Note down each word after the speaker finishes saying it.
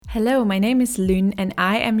Hello, my name is Lune and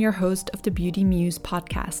I am your host of the Beauty Muse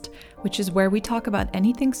podcast, which is where we talk about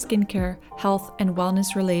anything skincare, health and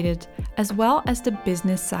wellness related, as well as the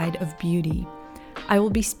business side of beauty. I will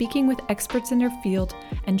be speaking with experts in their field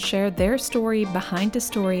and share their story behind the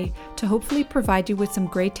story to hopefully provide you with some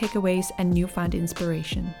great takeaways and newfound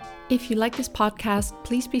inspiration. If you like this podcast,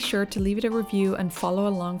 please be sure to leave it a review and follow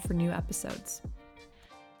along for new episodes.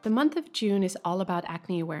 The month of June is all about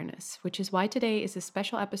acne awareness, which is why today is a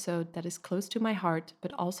special episode that is close to my heart,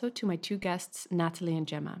 but also to my two guests, Natalie and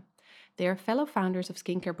Gemma. They are fellow founders of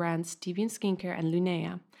skincare brands Deviant Skincare and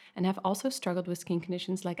Luneia, and have also struggled with skin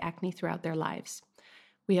conditions like acne throughout their lives.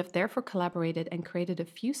 We have therefore collaborated and created a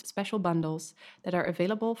few special bundles that are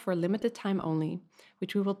available for a limited time only,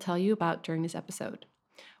 which we will tell you about during this episode.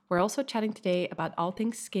 We're also chatting today about all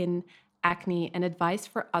things skin, acne, and advice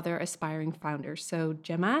for other aspiring founders. So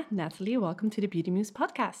Gemma, Natalie, welcome to the Beauty Muse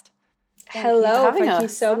podcast. Hello, thank you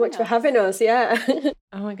so much for having us. Yeah.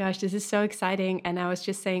 Oh my gosh, this is so exciting. And I was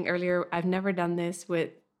just saying earlier, I've never done this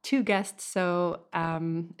with two guests, so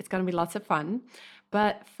it's going to be lots of fun.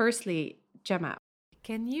 But firstly, Gemma,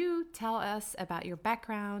 can you tell us about your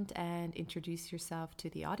background and introduce yourself to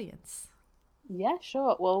the audience? Yeah,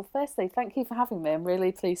 sure. Well, firstly, thank you for having me. I'm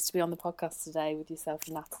really pleased to be on the podcast today with yourself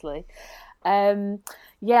and Natalie.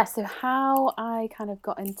 So how I kind of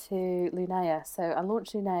got into Luneia. So I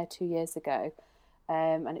launched Luneia 2 years ago,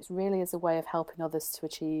 and it's really as a way of helping others to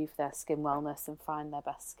achieve their skin wellness and find their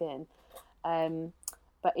best skin.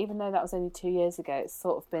 But even though that was only 2 years ago, it's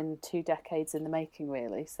sort of been 2 decades in the making,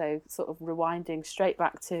 really. So sort of rewinding straight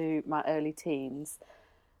back to my early teens.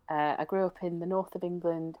 I grew up in the north of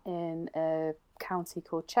England in a county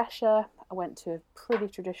called Cheshire. I went to a pretty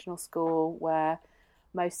traditional school where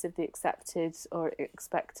most of the accepted or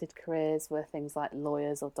expected careers were things like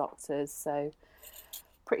lawyers or doctors, so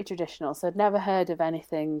pretty traditional. So I'd never heard of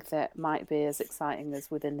anything that might be as exciting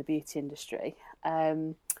as within the beauty industry.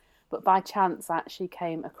 But by chance, I actually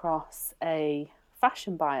came across a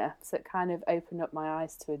fashion buyer, so it kind of opened up my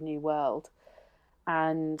eyes to a new world.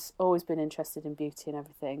 And always been interested in beauty and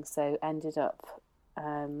everything, so ended up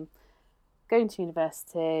going to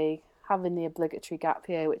university, having the obligatory gap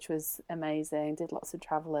year, which was amazing, did lots of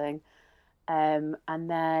travelling, and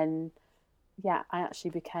then I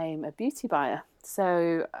actually became a beauty buyer.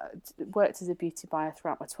 So worked as a beauty buyer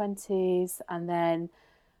throughout my 20s, and then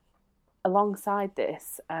alongside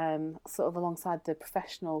this, alongside the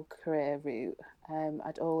professional career route,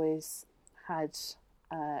 I'd always had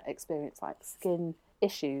experience like skin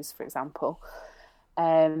issues, for example.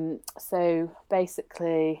 So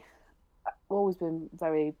basically, I've always been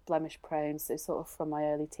very blemish prone. So sort of from my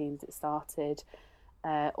early teens, it started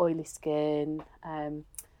oily skin,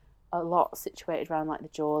 a lot situated around like the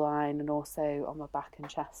jawline and also on my back and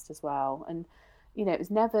chest as well. And it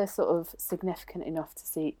was never sort of significant enough to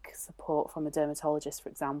seek support from a dermatologist, for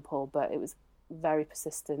example, but it was very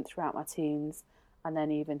persistent throughout my teens and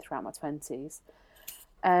then even throughout my 20s.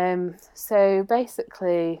 So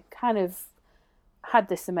basically kind of had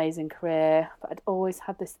this amazing career, but I'd always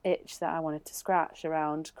had this itch that I wanted to scratch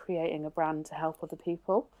around creating a brand to help other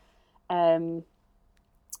people. And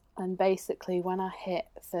basically when I hit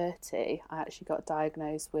 30, I actually got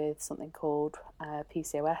diagnosed with something called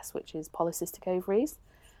PCOS, which is polycystic ovaries.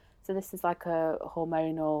 So this is like a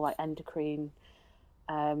hormonal, like endocrine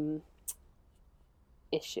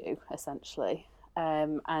issue, essentially.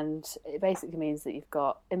 And it basically means that you've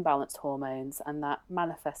got imbalanced hormones, and that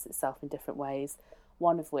manifests itself in different ways,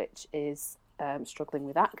 one of which is struggling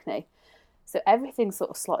with acne. So everything sort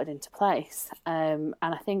of slotted into place. And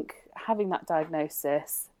I think having that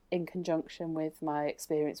diagnosis in conjunction with my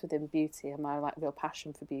experience within beauty and my like real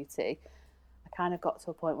passion for beauty, I kind of got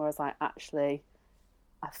to a point where I was like, actually,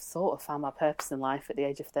 I've sort of found my purpose in life at the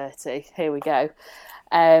age of 30. Here we go.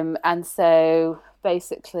 And so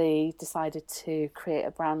basically decided to create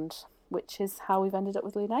a brand, which is how we've ended up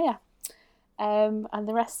with Luneia. And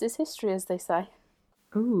the rest is history, as they say.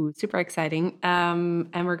 Ooh, super exciting.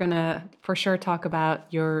 And we're going to for sure talk about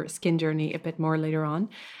your skin journey a bit more later on.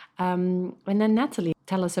 And then Natalie,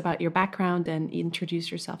 tell us about your background and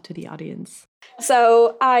introduce yourself to the audience.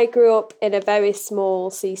 So I grew up in a very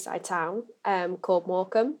small seaside town called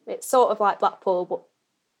Morecambe. It's sort of like Blackpool, but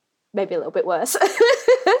maybe a little bit worse.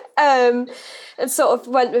 And sort of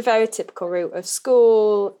went the very typical route of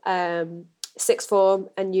school, sixth form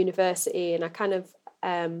and university. And I kind of,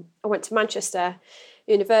 I went to Manchester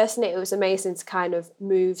University. It was amazing to kind of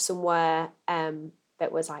move somewhere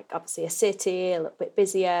that was like obviously a city, a little bit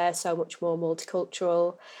busier, so much more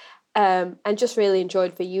multicultural. And just really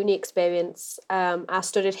enjoyed the uni experience. I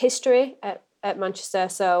studied history at at Manchester,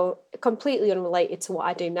 so completely unrelated to what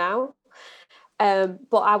I do now.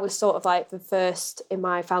 But I was sort of like the first in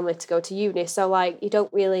my family to go to uni. So like you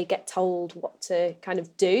don't really get told what to kind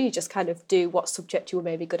of do. You just kind of do what subject you were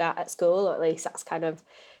maybe good at school, or at least that's kind of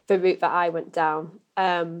the route that I went down.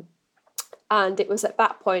 And it was at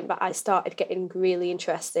that point that I started getting really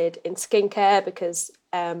interested in skincare because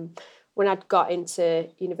when I'd got into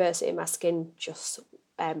university, my skin just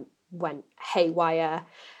went haywire.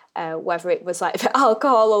 Whether it was like the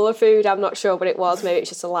alcohol or the food, I'm not sure what it was. Maybe it's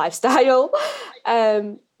just a lifestyle.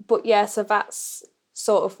 But yeah, so that's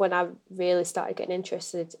sort of when I really started getting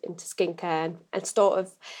interested into skincare, and I sort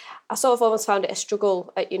of almost found it a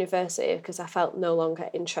struggle at university because I felt no longer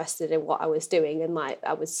interested in what I was doing, and like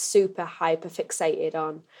I was super hyper fixated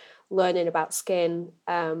on learning about skin.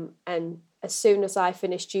 And as soon as I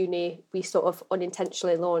finished uni, we sort of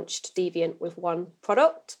unintentionally launched Deviant with one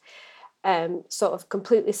product. Sort of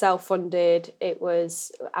completely self-funded.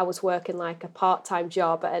 I was working like a part-time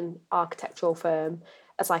job at an architectural firm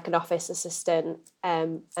as like an office assistant,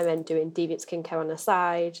 and then doing Deviant skincare on the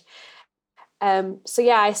side. So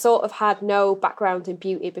yeah, I sort of had no background in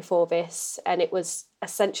beauty before this, and it was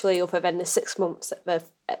essentially, other than the 6 months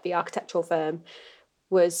at the architectural firm,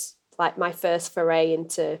 was like my first foray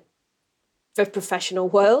into the professional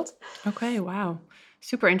world. Okay, wow.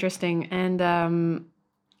 Super interesting. And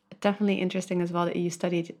definitely interesting as well that you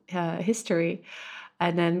studied history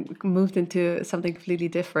and then moved into something completely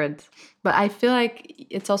different. But I feel like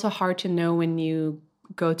it's also hard to know when you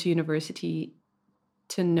go to university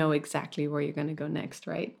to know exactly where you're going to go next,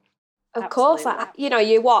 right? Of Absolutely. course,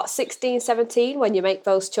 you're what, 16, 17 when you make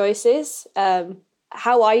those choices.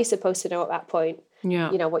 How are you supposed to know at that point,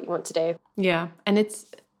 Yeah. what you want to do? Yeah. And it's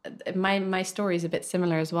my story is a bit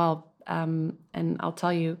similar as well. And I'll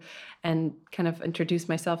tell you and kind of introduce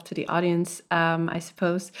myself to the audience, I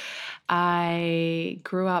suppose. I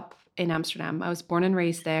grew up in Amsterdam. I was born and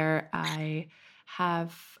raised there. I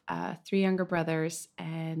have 3 younger brothers,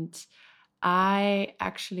 and I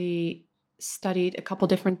actually studied a couple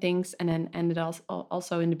different things and then ended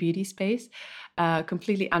also in the beauty space,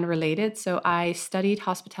 completely unrelated. So I studied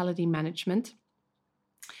hospitality management,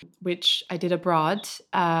 which I did abroad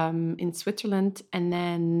in Switzerland. And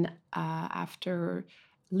then after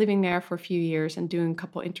living there for a few years and doing a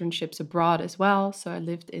couple internships abroad as well, so I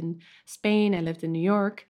lived in Spain, I lived in New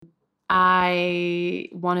York. I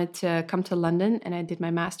wanted to come to London, and I did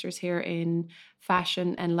my master's here in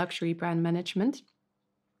fashion and luxury brand management.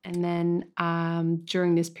 And then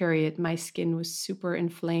during this period, my skin was super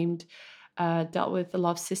inflamed, dealt with a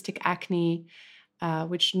lot of cystic acne,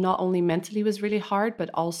 which not only mentally was really hard, but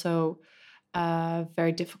also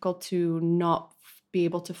very difficult to not be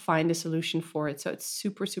able to find a solution for it. So it's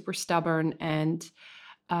super, super stubborn. And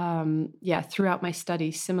yeah, throughout my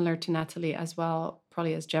studies, similar to Natalie as well,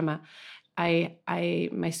 probably as Gemma,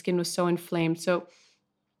 my skin was so inflamed. So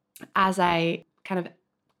as I kind of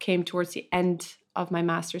came towards the end of my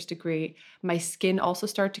master's degree, my skin also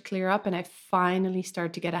started to clear up, and I finally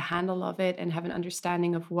started to get a handle of it and have an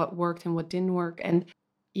understanding of what worked and what didn't work. And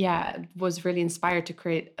yeah, was really inspired to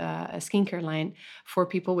create a skincare line for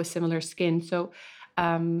people with similar skin. So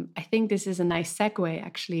I think this is a nice segue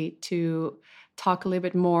actually to talk a little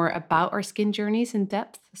bit more about our skin journeys in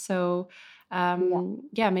depth. So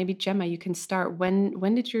yeah, maybe Gemma, you can start.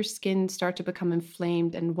 When did your skin start to become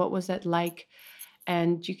inflamed, and what was that like?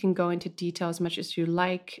 And you can go into detail as much as you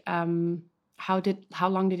like. How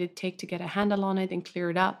long did it take to get a handle on it and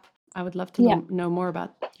clear it up? I would love to know more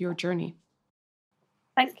about your journey.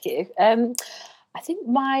 Thank you. I think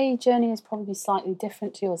my journey is probably slightly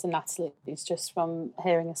different to yours and Natalie's, just from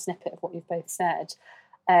hearing a snippet of what you've both said.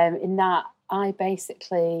 In that I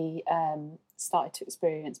basically started to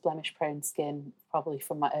experience blemish-prone skin probably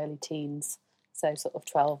from my early teens, so sort of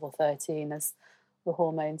 12 or 13, as the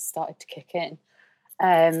hormones started to kick in.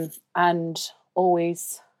 And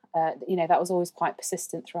always, that was always quite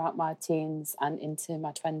persistent throughout my teens and into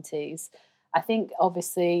my 20s. I think,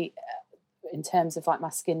 obviously, in terms of like my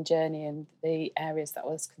skin journey and the areas that I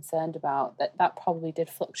was concerned about, that probably did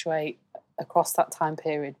fluctuate across that time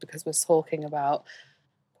period, because we're talking about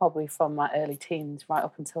probably from my early teens right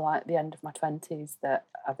up until like the end of my 20s that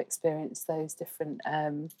I've experienced those different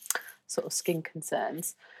sort of skin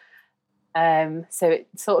concerns. So it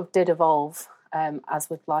sort of did evolve as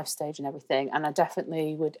with life stage and everything. And I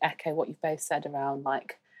definitely would echo what you've both said around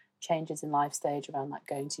like changes in life stage, around like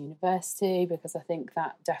going to university, because I think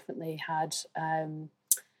that definitely had,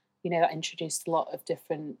 that introduced a lot of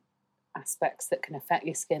different aspects that can affect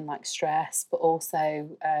your skin, like stress, but also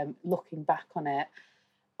looking back on it,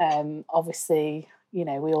 obviously you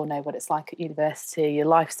know, we all know what it's like at university. Your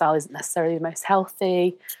lifestyle isn't necessarily the most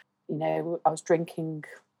healthy. You know, I was drinking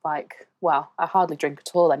like, well, I hardly drink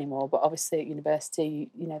at all anymore, but obviously at university,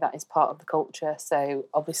 you know, that is part of the culture. So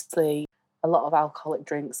obviously a lot of alcoholic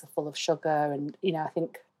drinks are full of sugar. And, you know, I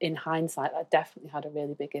think in hindsight, that definitely had a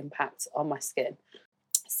really big impact on my skin.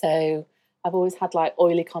 So I've always had like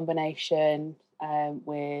oily combination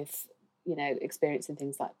with, you know, experiencing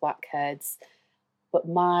things like blackheads. But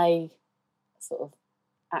my sort of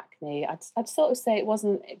acne, I'd sort of say it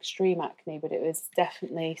wasn't extreme acne, but it was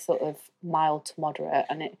definitely sort of mild to moderate,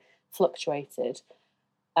 and it fluctuated.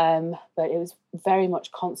 But it was very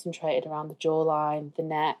much concentrated around the jawline, the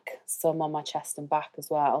neck, some on my chest and back as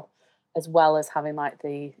well as having like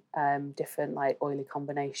the different like oily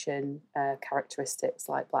combination characteristics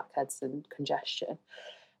like blackheads and congestion.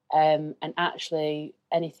 And actually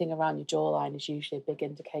anything around your jawline is usually a big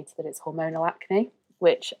indicator that it's hormonal acne,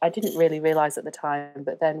 which I didn't really realise at the time.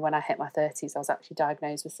 But then when I hit my 30s, I was actually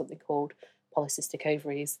diagnosed with something called polycystic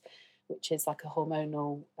ovaries, which is like a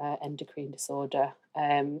hormonal endocrine disorder,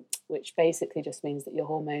 which basically just means that your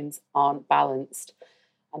hormones aren't balanced.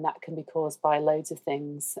 And that can be caused by loads of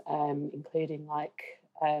things, including like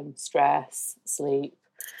stress, sleep,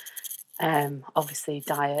 obviously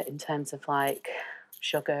diet in terms of like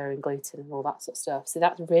sugar and gluten and all that sort of stuff. So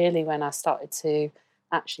that's really when I started to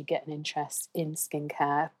actually get an interest in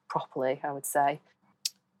skincare properly, I would say.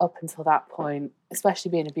 Up until that point, especially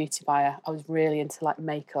being a beauty buyer, I was really into like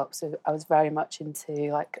makeup. So I was very much into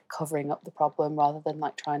like covering up the problem rather than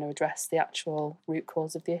like trying to address the actual root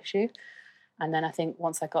cause of the issue. And then I think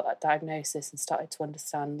once I got that diagnosis and started to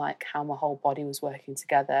understand like how my whole body was working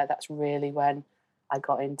together, that's really when I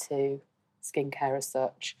got into skincare as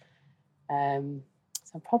such.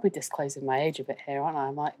 So I'm probably disclosing my age a bit here, aren't I?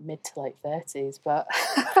 I'm like mid to late 30s, but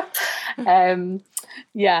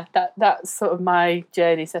yeah, that's sort of my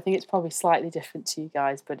journey. So I think it's probably slightly different to you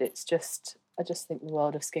guys, but it's just, I just think the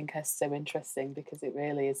world of skincare is so interesting because it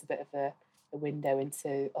really is a bit of a window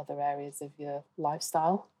into other areas of your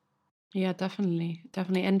lifestyle. Yeah, definitely.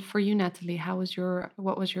 Definitely. And for you, Natalie,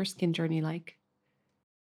 what was your skin journey like?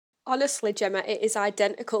 Honestly, Gemma, it is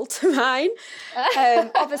identical to mine.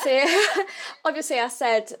 Obviously, I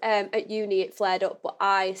said at uni it flared up, but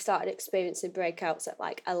I started experiencing breakouts at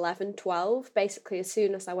like 11, 12, basically as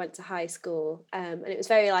soon as I went to high school. And it was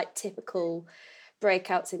very like typical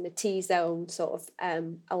breakouts in the T-zone, sort of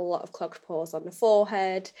a lot of clogged pores on the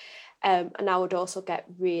forehead. And I would also get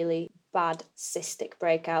really bad cystic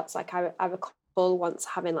breakouts. Like I recall once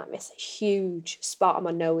having like this huge spot on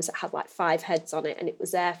my nose that had like 5 heads on it, and it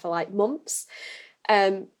was there for like months.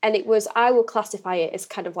 And it was, I will classify it as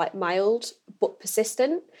kind of like mild but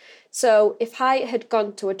persistent. So if I had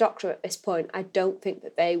gone to a doctor at this point, I don't think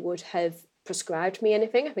that they would have prescribed me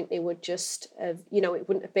anything. I think they would just have, you know, it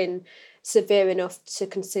wouldn't have been severe enough to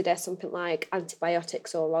consider something like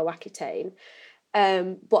antibiotics or Roaccutane.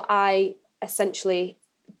 But I essentially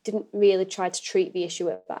didn't really try to treat the issue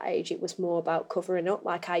at that age. It was more about covering up.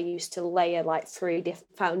 Like I used to layer like 3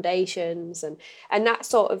 different foundations, and that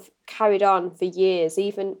sort of carried on for years.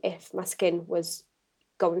 Even if my skin was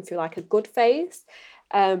going through like a good phase,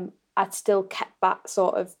 I'd still kept that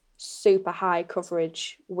sort of super high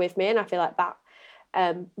coverage with me, and I feel like that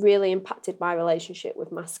really impacted my relationship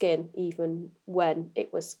with my skin, even when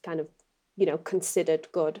it was kind of, you know, considered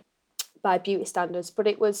good by beauty standards. But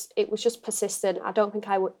it was just persistent. I don't think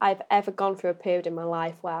I've ever gone through a period in my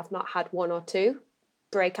life where I've not had 1 or 2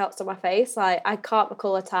 breakouts on my face. Like I can't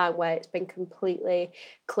recall a time where it's been completely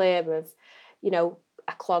clear of, you know,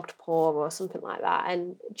 a clogged pore or something like that.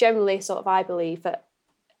 And generally sort of I believe that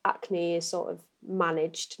acne is sort of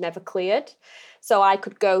managed, never cleared. So I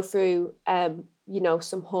could go through you know,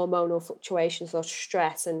 some hormonal fluctuations or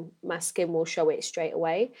stress, and my skin will show it straight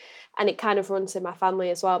away. And it kind of runs in my family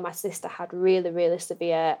as well. My sister had really, really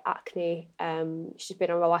severe acne. She's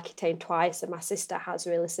been on Roaccutane twice, and my sister has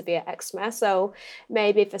really severe eczema. So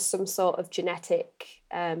maybe there's some sort of genetic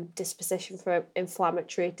disposition for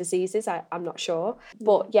inflammatory diseases. I'm not sure.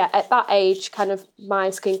 But yeah, at that age, kind of my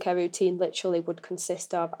skincare routine literally would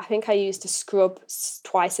consist of, I think I used to scrub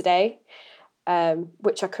twice a day.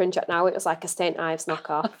 Which I cringe at now. It was like a St. Ives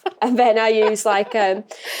knockoff. And then I use like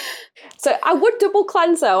so I would double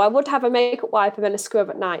cleanse though. I would have a makeup wipe and then a scrub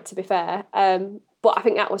at night, to be fair. But I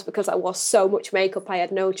think that was because I wore so much makeup, I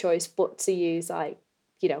had no choice but to use like,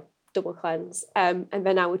 you know, double cleanse. And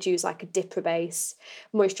then I would use like a Dipper base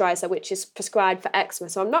moisturiser, which is prescribed for eczema.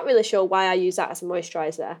 So I'm not really sure why I use that as a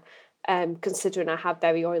moisturiser, considering I have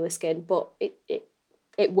very oily skin, but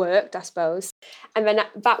it worked, I suppose. And then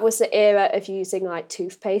that was the era of using like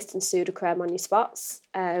toothpaste and Sudocrem on your spots.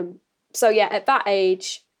 So yeah, at that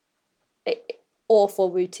age,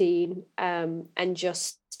 awful routine, and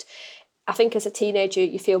just, I think as a teenager,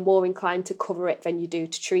 you feel more inclined to cover it than you do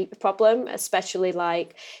to treat the problem, especially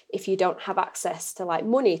like if you don't have access to like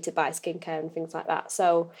money to buy skincare and things like that.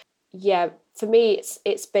 So yeah, for me,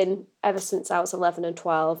 it's been ever since I was 11 and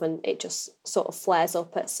 12, and it just sort of flares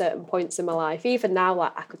up at certain points in my life. Even now,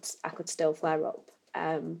 like I could still flare up.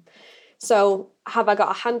 So have I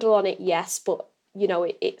got a handle on it? Yes, but you know,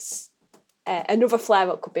 it's another flare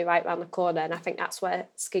up could be right around the corner, and I think that's where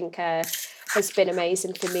skincare has been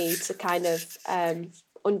amazing for me to kind of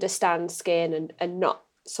understand skin and not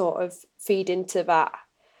sort of feed into that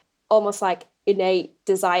almost like innate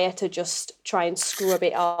desire to just try and scrub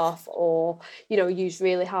it off, or you know, use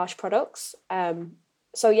really harsh products.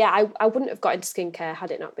 So yeah, I wouldn't have got into skincare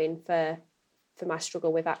had it not been for my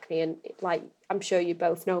struggle with acne, and like I'm sure you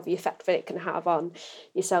both know the effect that it can have on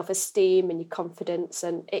your self-esteem and your confidence,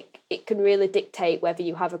 and it can really dictate whether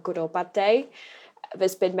you have a good or bad day.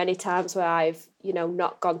 There's been many times where I've, you know,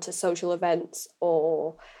 not gone to social events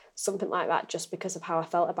or something like that just because of how I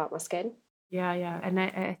felt about my skin. Yeah. And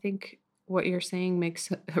I think what you're saying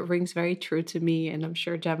rings very true to me, and I'm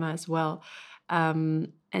sure Gemma as well.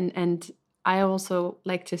 And I also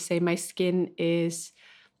like to say my skin is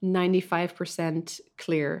 95%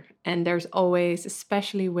 clear. And there's always,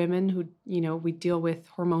 especially women who, you know, we deal with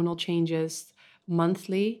hormonal changes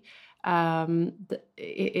monthly.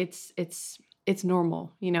 It's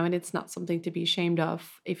normal, you know, and it's not something to be ashamed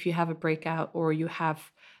of if you have a breakout or you have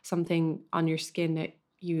something on your skin that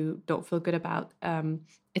you don't feel good about.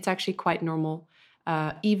 It's actually quite normal,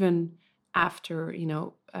 even after, you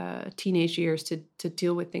know, teenage years to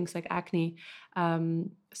deal with things like acne.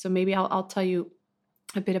 So maybe I'll tell you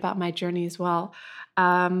a bit about my journey as well.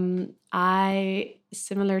 I,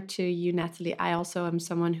 similar to you, Natalie, I also am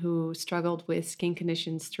someone who struggled with skin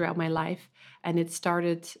conditions throughout my life. And it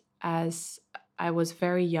started as I was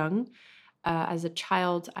very young. As a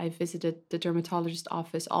child, I visited the dermatologist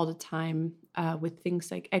office all the time with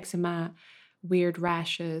things like eczema, weird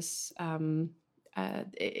rashes.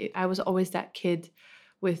 I was always that kid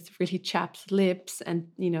with really chapped lips and,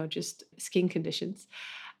 you know, just skin conditions.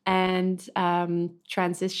 And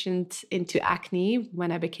transitioned into acne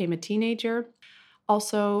when I became a teenager.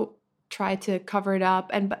 Also tried to cover it up.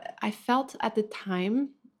 But I felt at the time,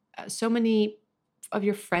 so many of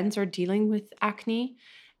your friends are dealing with acne.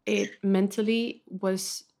 It mentally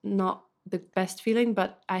was not the best feeling,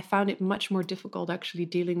 but I found it much more difficult actually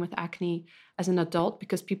dealing with acne as an adult,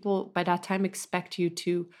 because people by that time expect you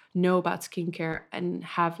to know about skincare and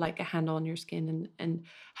have like a handle on your skin and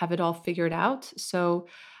have it all figured out. So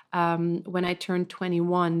when I turned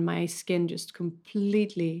 21, my skin just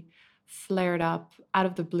completely flared up out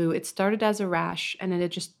of the blue. It started as a rash and then it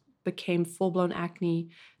just became full-blown acne,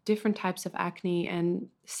 different types of acne. And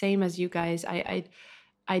same as you guys,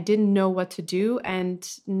 I didn't know what to do, and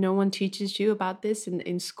no one teaches you about this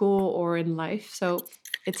in school or in life. So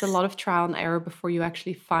it's a lot of trial and error before you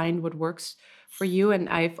actually find what works for you. And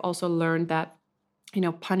I've also learned that, you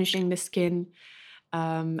know, punishing the skin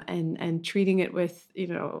and treating it with, you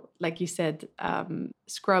know, like you said,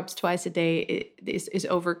 scrubs twice a day is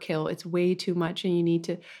overkill. It's way too much, and you need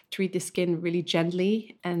to treat the skin really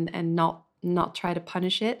gently and not try to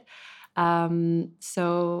punish it.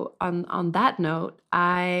 So on that note,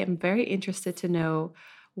 I am very interested to know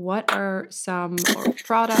what are some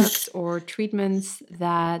products or treatments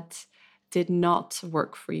that did not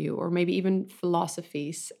work for you, or maybe even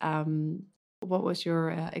philosophies. What was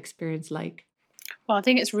your experience like? Well, I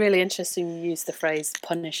think it's really interesting you use the phrase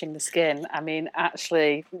punishing the skin. I mean,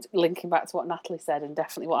 actually, linking back to what Natalie said, and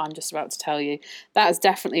definitely what I'm just about to tell you, that is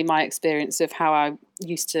definitely my experience of how I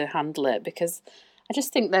used to handle it, because I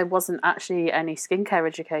just think there wasn't actually any skincare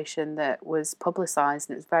education that was publicised,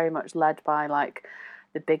 and it's very much led by like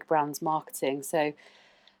the big brands marketing. So,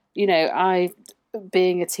 you know, I,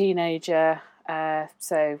 being a teenager,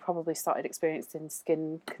 so probably started experiencing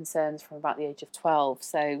skin concerns from about the age of 12.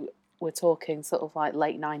 So we're talking sort of like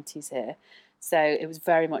late 90s here. So it was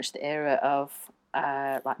very much the era of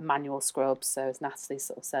like manual scrubs. So as Natalie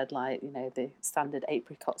sort of said, like, you know, the standard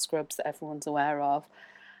apricot scrubs that everyone's aware of.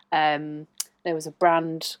 There was a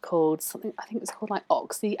brand called something, I think it was called like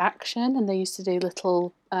Oxy Action, and they used to do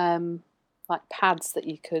little like pads that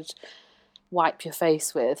you could wipe your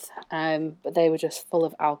face with, but they were just full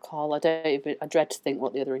of alcohol. I dread to think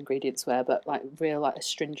what the other ingredients were, but like real like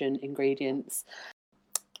astringent ingredients.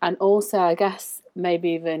 And also, I guess maybe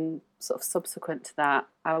even sort of subsequent to that,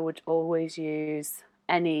 I would always use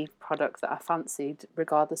any product that I fancied,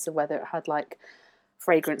 regardless of whether it had like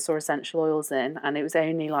fragrance or essential oils in, and it was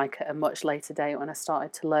only like at a much later date when I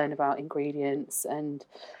started to learn about ingredients and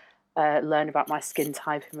learn about my skin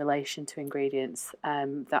type in relation to ingredients,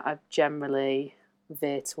 that I've generally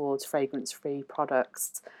veered towards fragrance-free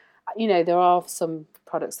products. There are some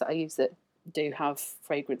products that I use that do have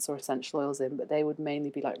fragrance or essential oils in, but they would mainly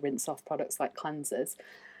be like rinse-off products, like cleansers.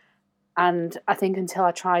 And I think until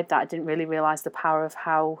I tried that, I didn't really realise the power of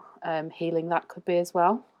how healing that could be as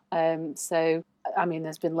well. So, I mean,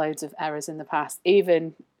 there's been loads of errors in the past,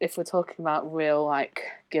 even if we're talking about real, like,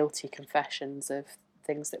 guilty confessions of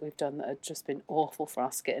things that we've done that have just been awful for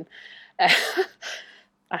our skin.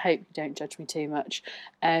 I hope you don't judge me too much.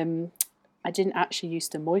 I didn't actually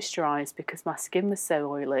used to moisturise because my skin was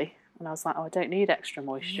so oily, and I was like, oh, I don't need extra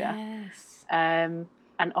moisture. Yes.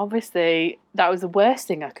 And obviously that was the worst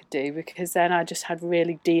thing I could do, because then I just had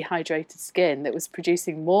really dehydrated skin that was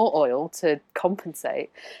producing more oil to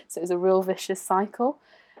compensate. So it was a real vicious cycle.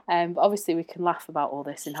 But obviously we can laugh about all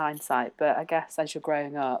this in hindsight, but I guess as you're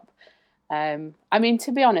growing up, I mean,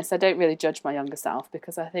 to be honest, I don't really judge my younger self,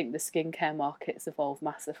 because I think the skincare market's evolved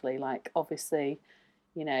massively. Like, obviously,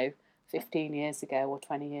 15 years ago or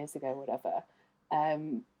 20 years ago, whatever,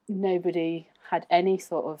 nobody had any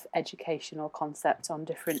sort of education or concept on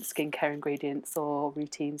different skincare ingredients or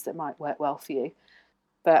routines that might work well for you.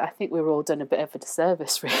 But I think we were all done a bit of a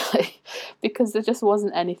disservice, really, because there just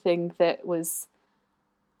wasn't anything that was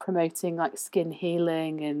promoting like skin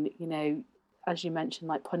healing and, as you mentioned,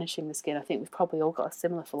 like punishing the skin. I think we've probably all got a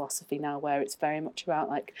similar philosophy now, where it's very much about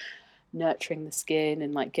like nurturing the skin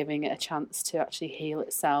and like giving it a chance to actually heal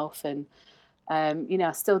itself. And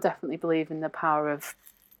I still definitely believe in the power of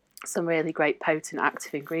some really great potent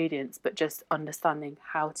active ingredients, but just understanding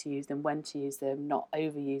how to use them, when to use them, not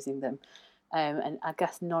overusing them. And I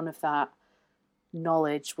guess none of that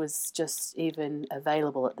knowledge was just even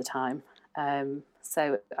available at the time.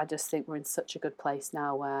 So I just think we're in such a good place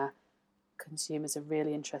now where consumers are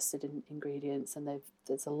really interested in ingredients, and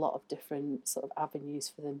there's a lot of different sort of avenues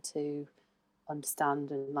for them to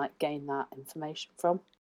understand and like gain that information from.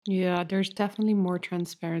 Yeah, there's definitely more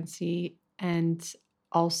transparency and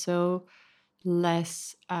also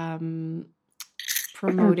less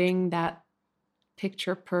promoting that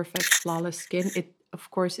picture perfect flawless skin. It, of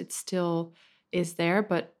course, it still is there,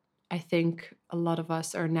 but I think a lot of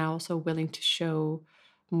us are now also willing to show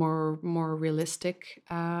more realistic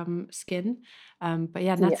skin. But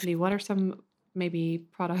yeah, Natalie, what are some maybe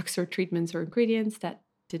products or treatments or ingredients that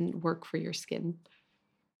didn't work for your skin?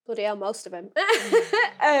 Bloody hell, most of them.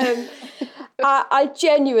 I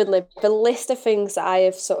genuinely, the list of things that I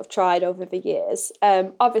have sort of tried over the years,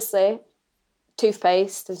 obviously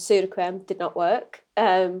toothpaste and Sudocrem did not work.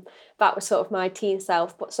 That was sort of my teen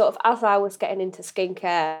self, but sort of as I was getting into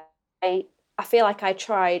skincare, I feel like I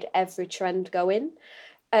tried every trend going.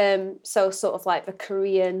 So sort of like the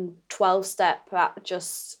Korean 12-step that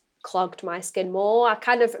just clogged my skin more. I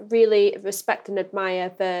kind of really respect and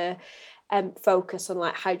admire the focus on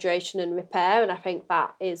like hydration and repair, and I think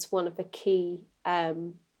that is one of the key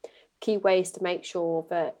ways to make sure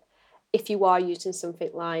that if you are using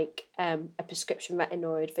something like a prescription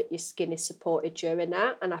retinoid, that your skin is supported during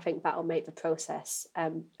that. And I think that'll make the process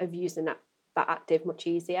of using that active much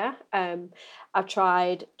easier. I've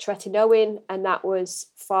tried tretinoin, and that was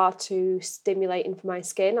far too stimulating for my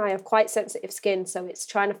skin. I have quite sensitive skin, so it's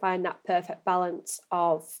trying to find that perfect balance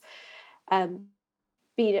of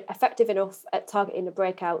being effective enough at targeting the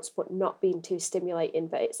breakouts, but not being too stimulating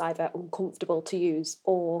that it's either uncomfortable to use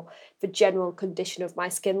or the general condition of my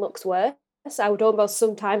skin looks worse. I would almost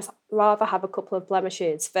sometimes rather have a couple of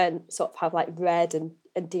blemishes than sort of have like red and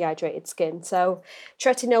dehydrated skin. So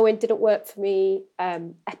tretinoin didn't work for me.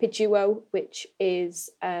 Epiduo, which is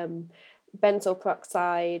benzoyl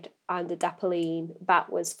peroxide and adapalene,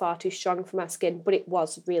 that was far too strong for my skin, but it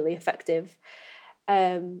was really effective.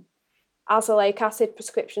 Azelaic acid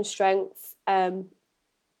prescription strength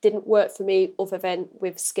didn't work for me other than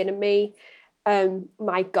with Skin and Me.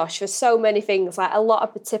 My gosh, there's so many things. Like a lot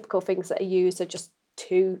of the typical things that are used are just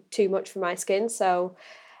too much for my skin. So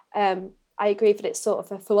I agree that it's sort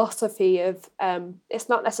of a philosophy of it's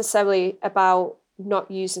not necessarily about not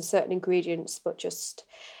using certain ingredients, but just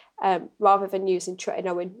rather than using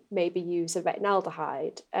tretinoin, maybe use a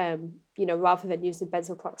retinaldehyde. Rather than using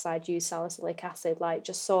benzoyl peroxide, use salicylic acid. Like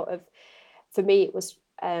just sort of, for me, it was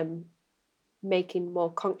making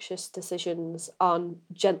more conscious decisions on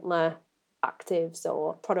gentler actives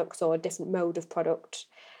or products or a different mode of product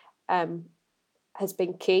has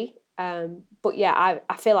been key. But yeah,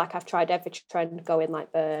 I feel like I've tried every trend going,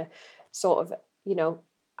 like the sort of,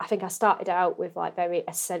 I think I started out with like very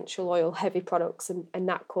essential oil heavy products, and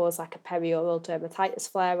that caused like a perioral dermatitis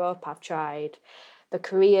flare up. I've tried the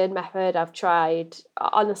Korean method. I've tried,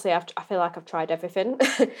 honestly, I feel like I've tried everything.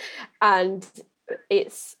 And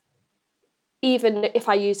it's, even if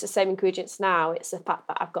I use the same ingredients now, it's the fact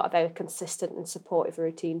that I've got a very consistent and supportive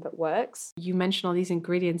routine that works. You mentioned all these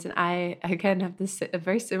ingredients, and I again have a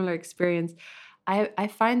very similar experience. I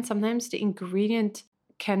find sometimes the ingredient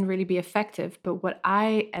can really be effective, but what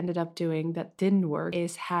I ended up doing that didn't work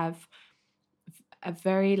is have a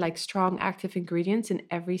very like strong active ingredients in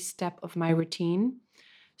every step of my routine.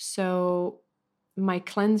 So my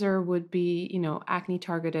cleanser would be, acne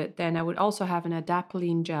targeted. Then I would also have an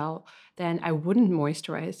adapalene gel. Then I wouldn't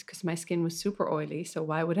moisturize because my skin was super oily. So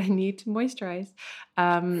why would I need to moisturize?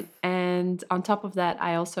 And on top of that,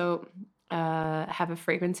 I also have a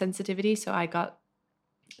fragrance sensitivity. So I got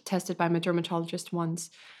tested by my dermatologist once,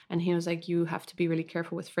 and he was like, you have to be really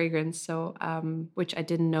careful with fragrance. So which I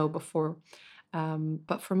didn't know before.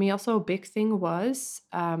 But for me also a big thing was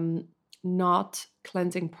not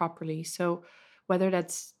cleansing properly. So whether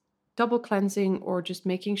that's double cleansing or just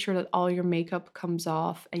making sure that all your makeup comes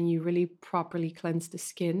off and you really properly cleanse the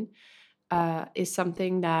skin is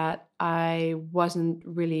something that I wasn't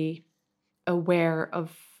really aware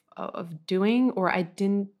of doing, or I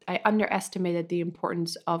underestimated the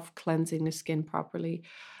importance of cleansing the skin properly.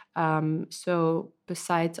 So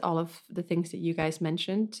besides all of the things that you guys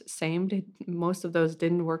mentioned, most of those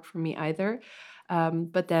didn't work for me either.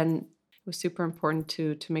 But then it was super important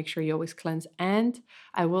to make sure you always cleanse. And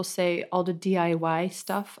I will say all the DIY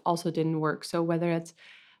stuff also didn't work. So whether it's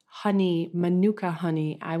honey, manuka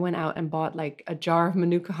honey, I went out and bought like a jar of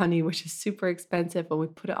manuka honey, which is super expensive, but we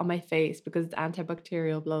put it on my face because it's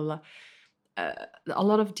antibacterial, blah, blah, blah. A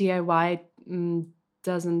lot of DIY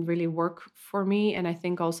doesn't really work for me. And I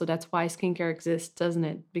think also that's why skincare exists, doesn't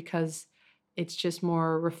it? Because it's just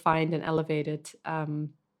more refined and elevated,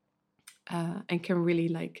 and can really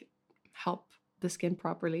like help the skin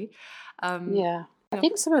properly. Yeah. I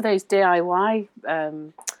think some of those DIY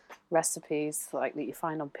recipes like that you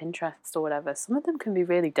find on Pinterest or whatever, some of them can be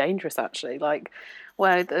really dangerous actually, like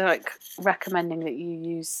where they're like recommending that you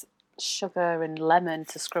use sugar and lemon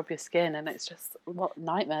to scrub your skin, and it's just what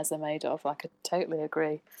nightmares they're made of. Like, I totally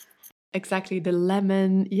agree. Exactly, the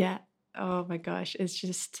lemon. Yeah. Oh my gosh, it's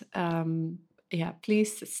just yeah,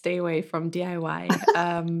 please stay away from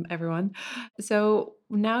DIY, everyone. So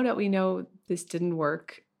now that we know this didn't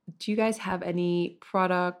work, do you guys have any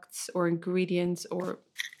products or ingredients or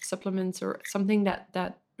supplements or something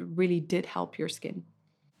that really did help your skin?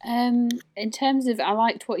 In terms of, I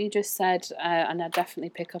liked what you just said, and I definitely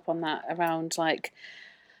pick up on that around like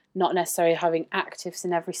not necessarily having actives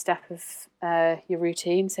in every step of your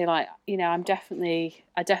routine. So like, I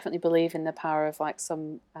definitely believe in the power of like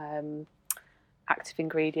some active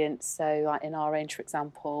ingredients. So like in our range, for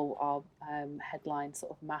example, our headline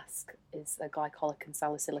sort of mask is a glycolic and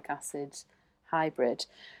salicylic acid hybrid.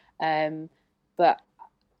 But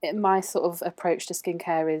my sort of approach to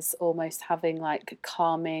skincare is almost having like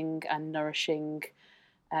calming and nourishing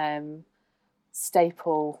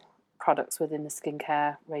staple products within the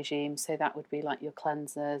skincare regime. So that would be like your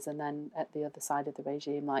cleansers, and then at the other side of the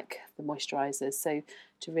regime, like the moisturizers. So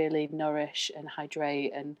to really nourish and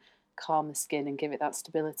hydrate and calm the skin and give it that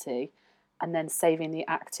stability, and then saving the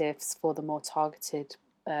actives for the more targeted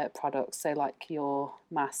products. So like your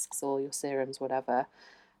masks or your serums, whatever.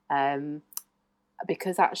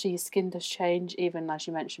 Because actually your skin does change, even as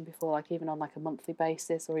you mentioned before, like even on like a monthly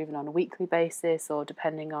basis or even on a weekly basis, or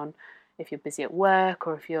depending on if you're busy at work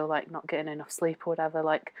or if you're like not getting enough sleep or whatever,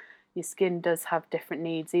 like your skin does have different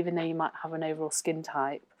needs. Even though you might have an overall skin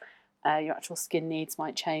type, your actual skin needs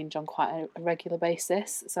might change on quite a regular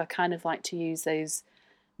basis. So I kind of like to use those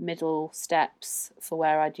middle steps for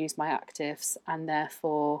where I'd use my actives, and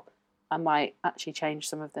therefore I might actually change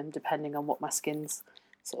some of them depending on what my skin's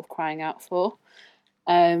sort of crying out for.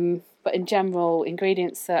 But in general,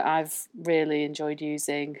 ingredients that I've really enjoyed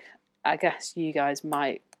using, I guess you guys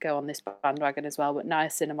might go on this bandwagon as well, but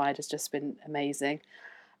niacinamide has just been amazing.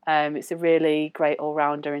 It's a really great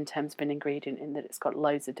all-rounder in terms of an ingredient, in that it's got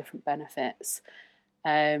loads of different benefits.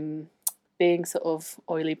 Being sort of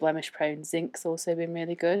oily, blemish prone, zinc's also been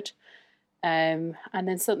really good. And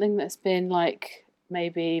then something that's been like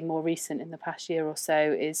maybe more recent in the past year or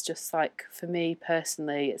so is just like, for me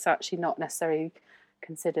personally, it's actually not necessarily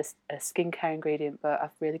considered a skincare ingredient, but I've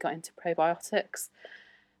really got into probiotics.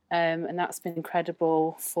 And that's been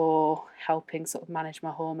incredible for helping sort of manage my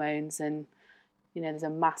hormones. And there's a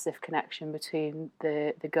massive connection between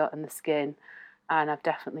the gut and the skin. And I've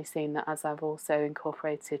definitely seen that as I've also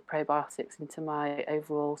incorporated probiotics into my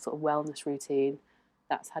overall sort of wellness routine.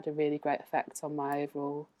 That's had a really great effect on my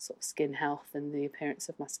overall sort of skin health and the appearance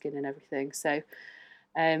of my skin and everything. So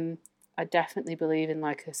I definitely believe in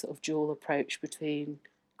like a sort of dual approach between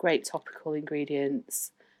great topical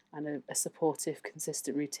ingredients and a supportive,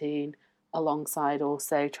 consistent routine, alongside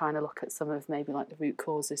also trying to look at some of maybe like the root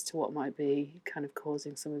causes to what might be kind of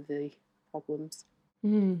causing some of the problems.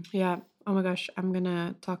 Yeah. Oh my gosh, I'm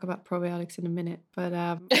gonna talk about probiotics in a minute.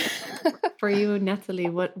 But for you, Natalie,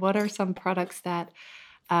 what are some products that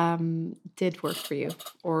did work for you,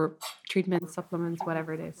 or treatments, supplements,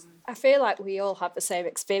 whatever it is? I feel like we all have the same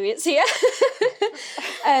experience here.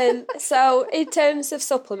 So in terms of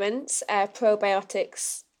supplements,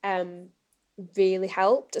 probiotics really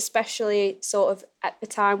helped, especially sort of at the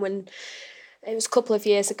time when it was a couple of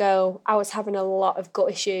years ago, I was having a lot of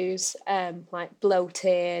gut issues, like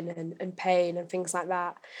bloating and pain and things like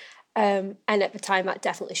that. And at the time, that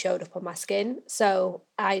definitely showed up on my skin. So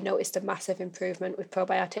I noticed a massive improvement with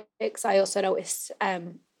probiotics. I also noticed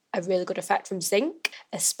a really good effect from zinc,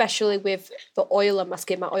 especially with the oil on my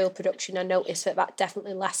skin, my oil production. I noticed that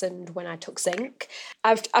definitely lessened when I took zinc.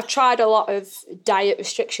 I've tried a lot of diet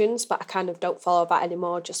restrictions, but I kind of don't follow that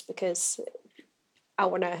anymore just because I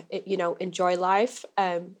want to, enjoy life.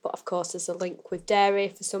 But of course, there's a link with dairy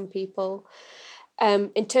for some people.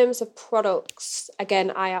 In terms of products,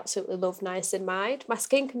 again, I absolutely love niacinamide. My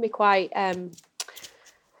skin can be quite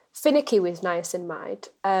finicky with niacinamide.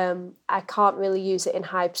 I can't really use it in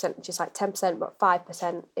high percentages, like 10%, but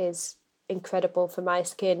 5% is incredible for my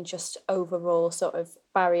skin, just overall sort of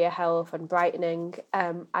barrier health and brightening.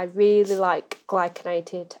 I really like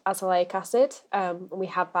glycinated azelaic acid. And we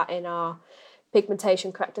have that in our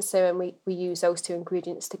pigmentation corrector serum. We use those two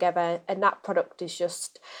ingredients together, and that product is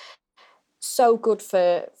just so good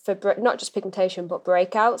for not just pigmentation but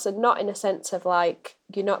breakouts, and not in a sense of like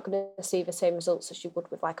you're not going to see the same results as you would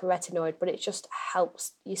with like a retinoid, but it just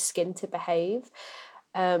helps your skin to behave.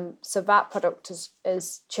 So that product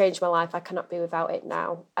has changed my life. I cannot be without it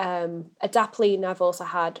now. Adapalene I've also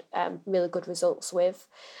had really good results with,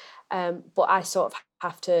 but I sort of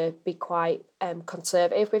have to be quite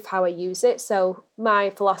conservative with how I use it. So my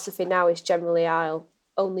philosophy now is generally I'll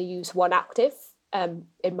only use one active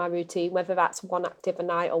in my routine, whether that's one active a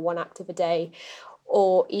night or one active a day,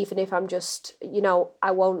 or even if I'm just,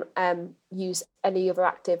 I won't use any other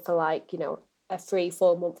active for like, a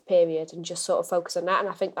 3-4 month period, and just sort of focus on that. And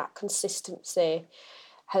I think that consistency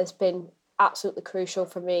has been absolutely crucial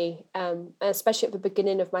for me, especially at the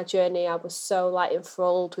beginning of my journey. I was so like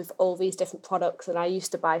enthralled with all these different products, and I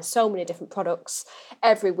used to buy so many different products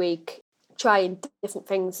every week, trying different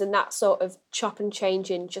things, and that sort of chop and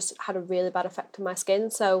changing just had a really bad effect on my skin.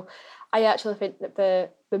 So I actually think that the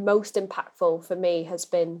most impactful for me has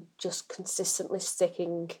been just consistently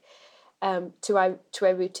sticking to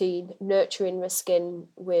a routine, nurturing the skin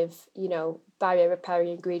with, barrier repairing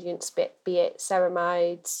ingredients, be it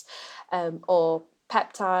ceramides or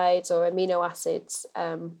peptides or amino acids.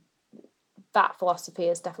 That philosophy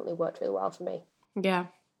has definitely worked really well for me. Yeah.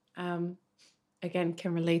 Again,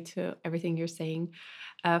 can relate to everything you're saying.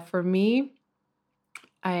 For me,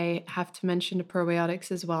 I have to mention the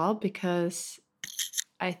probiotics as well, because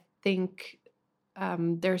I think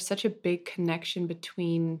there's such a big connection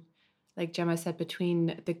between, like Gemma said,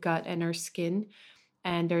 between the gut and our skin.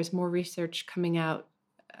 And there's more research coming out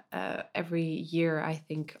every year, I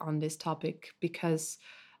think, on this topic, because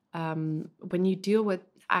when you deal with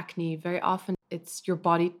acne, very often it's your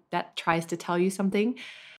body that tries to tell you something.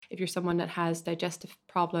 If you're someone that has digestive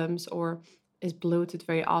problems or is bloated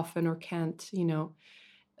very often or can't,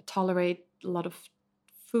 tolerate a lot of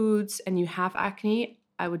foods and you have acne,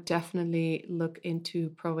 I would definitely look into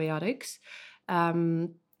probiotics.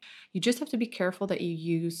 You just have to be careful that you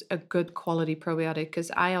use a good quality probiotic, because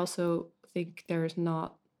I also think they're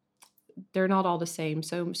not all the same.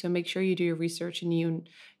 So make sure you do your research and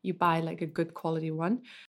you buy like a good quality one.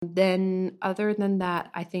 Then other than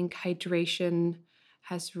that, I think hydration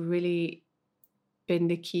has really been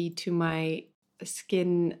the key to my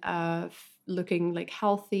skin looking like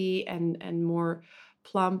healthy and more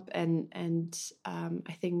plump, and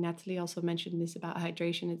I think Natalie also mentioned this about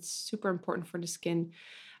hydration. It's super important for the skin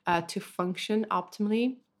to function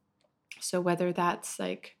optimally. So whether that's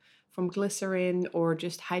like from glycerin or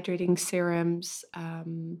just hydrating serums,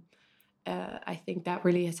 I think that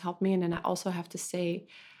really has helped me. And then I also have to say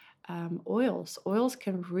oils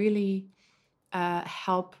can really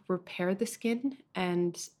help repair the skin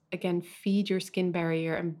and again feed your skin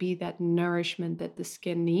barrier and be that nourishment that the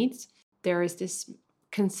skin needs. There is this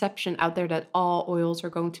conception out there that all oils are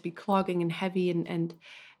going to be clogging and heavy, and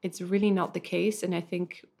it's really not the case. And I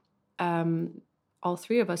think all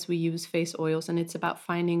three of us, we use face oils, and it's about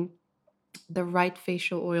finding the right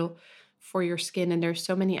facial oil for your skin. And there's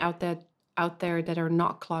so many out there that are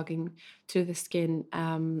not clogging to the skin.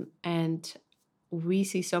 And we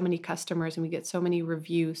see so many customers and we get so many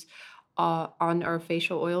reviews on our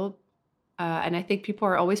facial oil. And I think people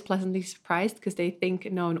are always pleasantly surprised because they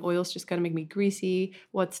think, no, an oil is just going to make me greasy.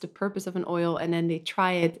 What's the purpose of an oil? And then they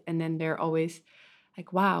try it, and then they're always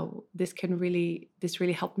like, wow, this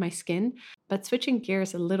really helped my skin. But switching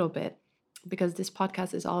gears a little bit, because this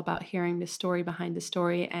podcast is all about hearing the story behind the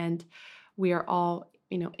story, and we are all,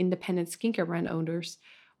 independent skincare brand owners.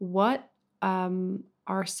 What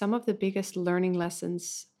are some of the biggest learning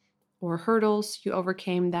lessons or hurdles you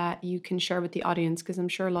overcame that you can share with the audience? Because I'm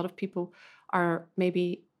sure a lot of people are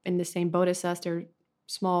maybe in the same boat as us. They're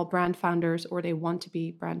small brand founders, or they want to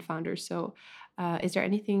be brand founders. So is there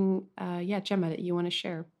anything, Gemma, that you want to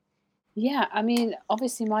share? Yeah, I mean,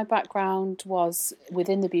 obviously my background was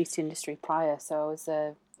within the beauty industry prior. So I was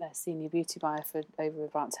a senior beauty buyer for over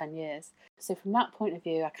about 10 years. So from that point of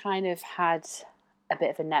view, I kind of had a bit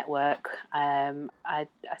of a network. I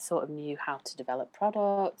sort of knew how to develop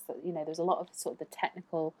products. There's a lot of sort of the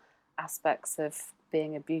technical aspects of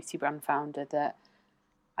being a beauty brand founder that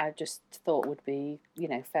I just thought would be,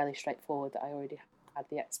 fairly straightforward, that I already had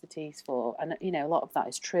the expertise for. And, a lot of that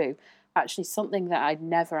is true. Actually, something that I'd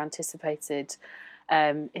never anticipated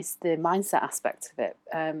is the mindset aspect of it,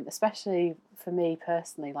 especially for me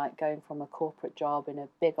personally, like going from a corporate job in a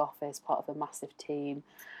big office, part of a massive team,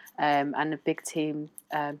 and a big team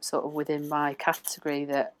sort of within my category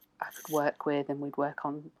that I could work with, and we'd work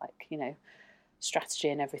on strategy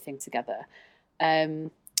and everything together.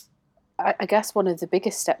 I guess one of the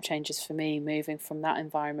biggest step changes for me moving from that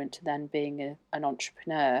environment to then being an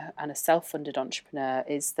entrepreneur and a self-funded entrepreneur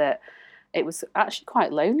is that it was actually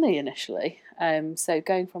quite lonely initially. So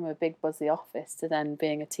going from a big buzzy office to then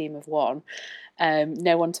being a team of one,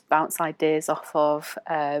 no one to bounce ideas off of.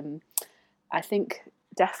 I think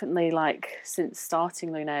definitely since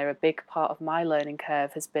starting Luneia, a big part of my learning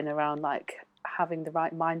curve has been around having the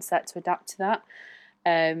right mindset to adapt to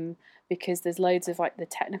that. Because there's loads of the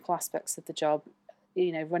technical aspects of the job,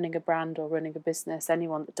 running a brand or running a business.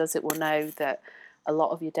 Anyone that does it will know that a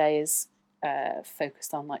lot of your day is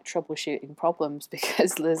focused on troubleshooting problems,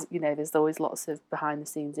 because there's always lots of behind the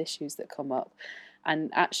scenes issues that come up,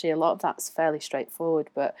 and actually a lot of that's fairly straightforward.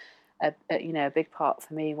 But a big part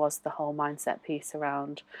for me was the whole mindset piece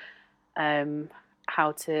around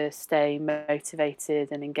how to stay motivated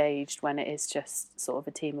and engaged when it is just sort of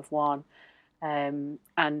a team of one.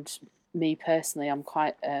 And me personally, I'm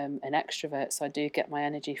quite an extrovert, so I do get my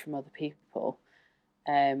energy from other people,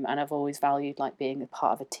 and I've always valued being a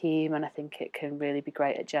part of a team, and I think it can really be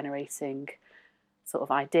great at generating sort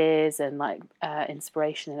of ideas and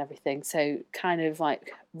inspiration and everything. So kind of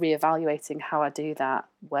reevaluating how I do that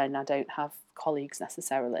when I don't have colleagues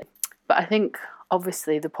necessarily. But I think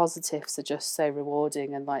obviously the positives are just so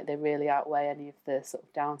rewarding, and they really outweigh any of the sort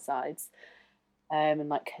of downsides.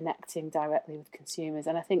 And connecting directly with consumers.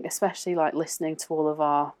 And I think especially listening to all of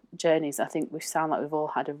our journeys, I think we sound like we've all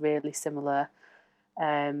had a really similar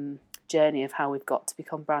journey of how we've got to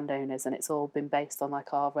become brand owners, and it's all been based on our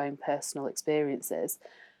own personal experiences.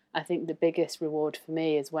 I think the biggest reward for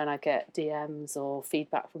me is when I get DMs or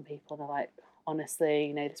feedback from people and they're like,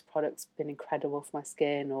 honestly, this product's been incredible for my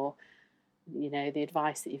skin, or the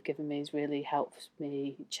advice that you've given me has really helped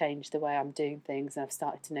me change the way I'm doing things, and I've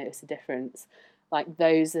started to notice a difference.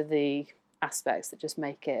 Those are the aspects that just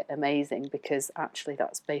make it amazing, because actually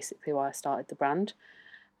that's basically why I started the brand,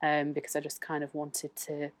 because I just kind of wanted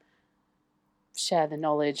to share the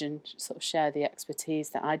knowledge and sort of share the expertise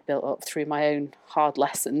that I'd built up through my own hard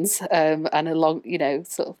lessons, and a long,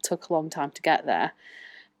 sort of took a long time to get there.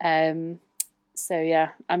 So yeah,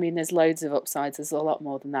 I mean, there's loads of upsides. There's a lot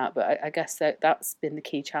more than that, but I guess that's been the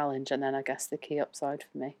key challenge, and then I guess the key upside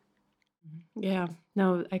for me. Yeah,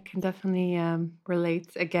 no, I can definitely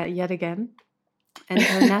relate yet again. And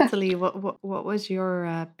so, Natalie, what was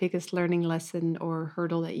your biggest learning lesson or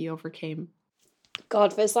hurdle that you overcame?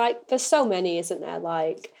 God, there's so many, isn't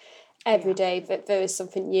there? Every day that there is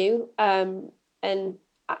something new. And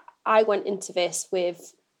I went into this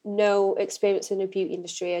with no experience in the beauty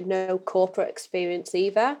industry and no corporate experience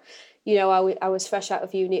either. I was fresh out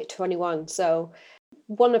of uni at 21, so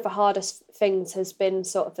one of the hardest things has been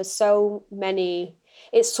sort of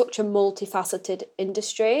it's such a multifaceted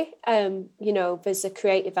industry. There's a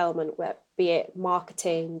creative element be it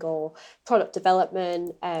marketing or product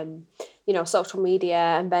development, social media,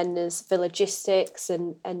 and then there's the logistics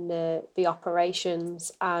and the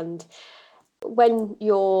operations. And when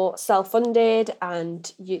you're self-funded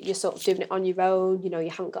and you're sort of doing it on your own, you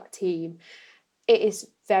haven't got a team, it is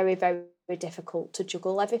very, very difficult to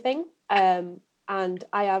juggle everything. And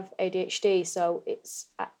I have ADHD, so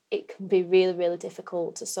it can be really, really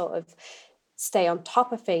difficult to sort of stay on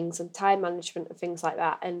top of things and time management and things like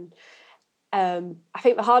that. And I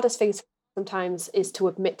think the hardest thing sometimes is to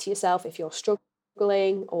admit to yourself if you're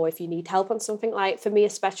struggling or if you need help on something. Like for me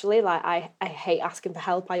especially, like I hate asking for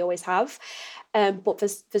help. I always have, but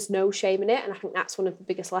there's no shame in it. And I think that's one of the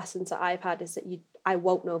biggest lessons that I've had, is that I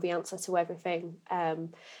won't know the answer to everything.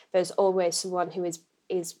 There's always someone who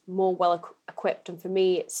is more well equipped, and for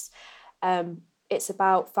me it's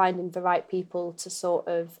about finding the right people to sort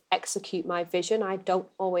of execute my vision. I don't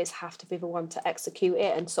always have to be the one to execute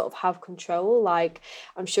it and sort of have control. Like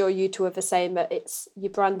I'm sure you two are the same, that it's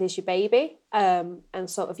your brand is your baby, and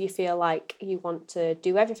sort of you feel like you want to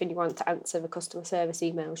do everything. You want to answer the customer service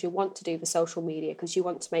emails, you want to do the social media, because you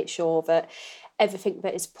want to make sure that everything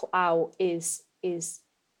that is put out is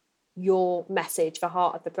your message. The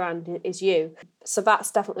heart of the brand is you. So that's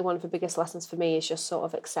definitely one of the biggest lessons for me, is just sort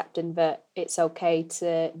of accepting that it's okay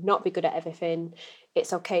to not be good at everything.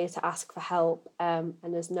 It's okay to ask for help, and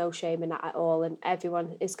there's no shame in that at all. And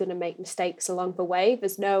everyone is going to make mistakes along the way.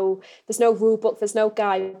 There's no rule book, there's no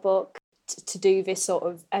guidebook to do this sort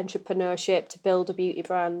of entrepreneurship, to build a beauty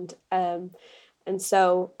brand. And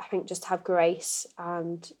so I think just have grace.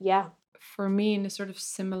 And yeah. For me, in a sort of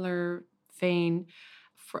similar vein,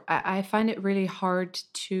 I find it really hard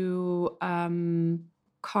to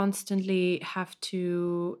constantly have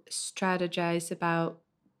to strategize about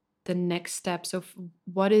the next step. So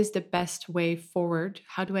what is the best way forward?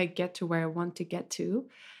 How do I get to where I want to get to?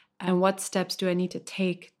 And what steps do I need to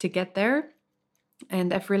take to get there?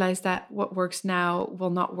 And I've realized that what works now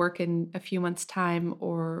will not work in a few months' time,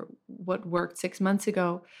 or what worked 6 months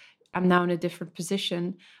ago. I'm now in a different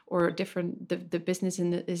position, or the business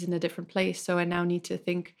is in a different place. So I now need to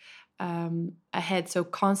think ahead. So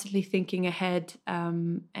constantly thinking ahead,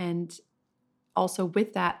 and also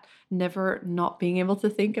with that, never not being able to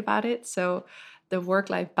think about it. So the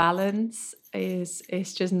work-life balance is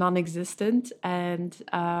just non-existent. And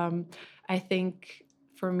I think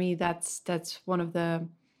for me, that's one of the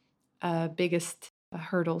biggest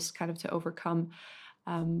hurdles kind of to overcome.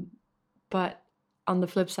 But on the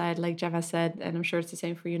flip side, like Gemma said, and I'm sure it's the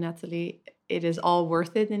same for you, Natalie, it is all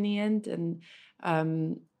worth it in the end. And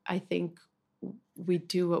I think we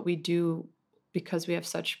do what we do because we have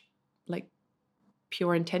such like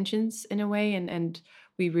pure intentions in a way, and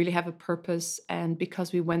we really have a purpose. And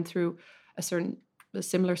because we went through a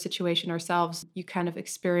similar situation ourselves, you kind of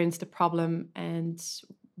experience the problem and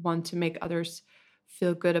want to make others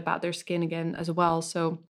feel good about their skin again as well.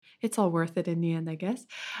 So it's all worth it in the end, I guess.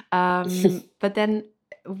 But then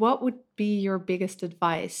what would be your biggest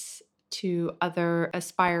advice to other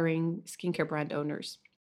aspiring skincare brand owners?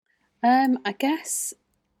 I guess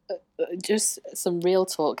just some real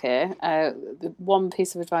talk here. The one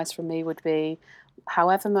piece of advice from me would be,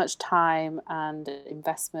 however much time and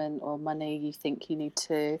investment or money you think you need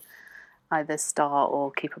to either start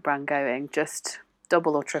or keep a brand going, just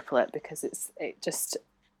double or triple it, because it's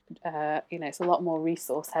a lot more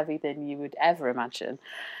resource heavy than you would ever imagine,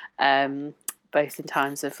 both in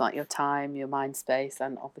terms of like your time, your mind space,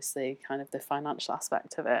 and obviously kind of the financial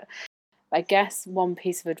aspect of it. I guess one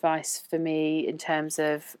piece of advice for me in terms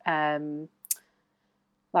of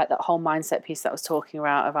like that whole mindset piece that I was talking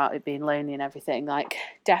about it being lonely and everything, like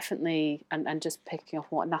definitely, and just picking up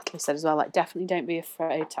on what Natalie said as well, like definitely don't be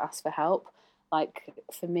afraid to ask for help. Like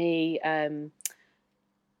for me,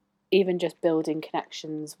 even just building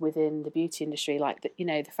connections within the beauty industry, like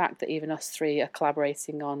the fact that even us three are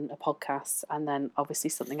collaborating on a podcast, and then obviously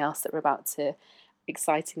something else that we're about to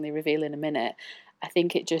excitingly reveal in a minute, I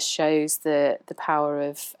think it just shows the power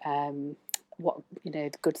of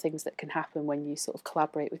the good things that can happen when you sort of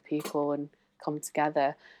collaborate with people and come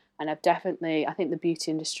together. And I think the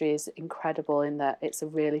beauty industry is incredible in that it's a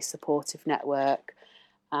really supportive network,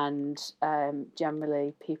 and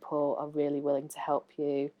generally people are really willing to help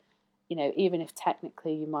you. Even if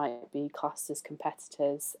technically you might be classed as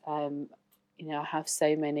competitors, I have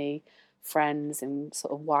so many friends and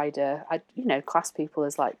sort of wider, class people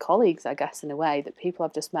as like colleagues, I guess, in a way, that people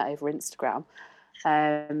I've just met over Instagram.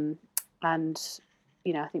 And,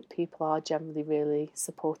 I think people are generally really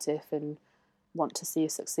supportive and want to see you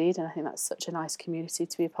succeed. And I think that's such a nice community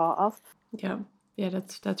to be a part of. Yeah,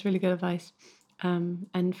 that's really good advice.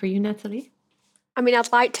 And for you, Natalie? I mean,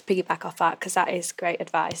 I'd like to piggyback off that because that is great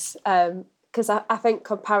advice. Because I think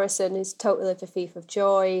comparison is totally the thief of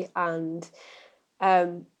joy, and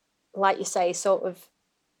like you say, sort of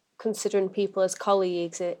considering people as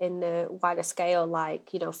colleagues in a wider scale,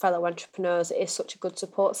 like, you know, fellow entrepreneurs, it is such a good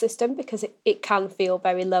support system because it can feel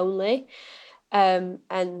very lonely,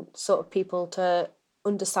 and sort of people to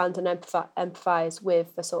understand and empathize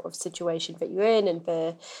with the sort of situation that you're in and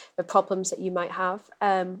the problems that you might have.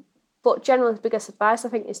 But generally, the biggest advice I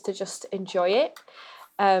think is to just enjoy it.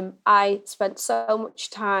 I spent so much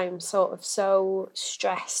time sort of so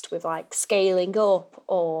stressed with like scaling up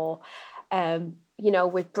or, you know,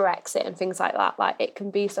 with Brexit and things like that. Like it can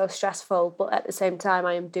be so stressful, but at the same time,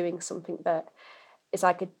 I am doing something that is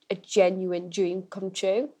like a genuine dream come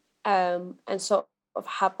true. And sort of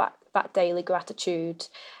have that daily gratitude,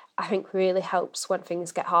 I think really helps when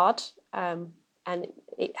things get hard. And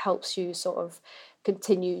it helps you sort of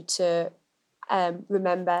continue to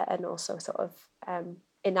remember and also sort of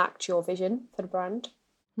enact your vision for the brand.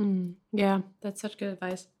 Yeah, that's such good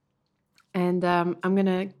advice. And I'm going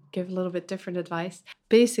to give a little bit different advice.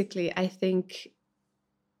 Basically, I think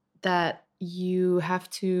that you have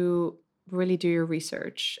to really do your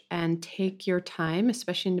research and take your time,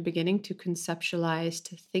 especially in the beginning, to conceptualize,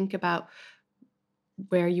 to think about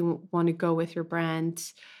where you want to go with your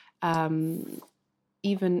brand,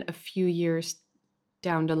 even a few years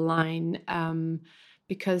down the line.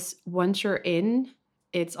 Because once you're in,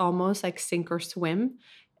 it's almost like sink or swim.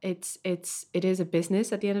 It is a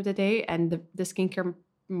business at the end of the day, and the skincare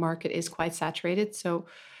market is quite saturated. So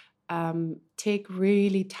take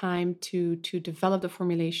really time to develop the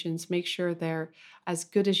formulations, make sure they're as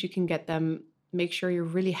good as you can get them, make sure you're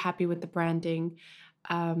really happy with the branding,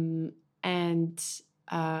 and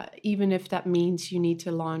even if that means you need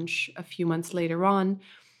to launch a few months later on,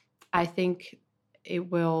 I think it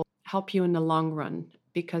will help you in the long run.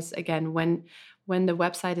 Because again, when the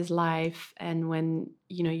website is live and when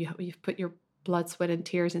you know you've put your blood, sweat, and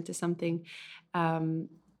tears into something,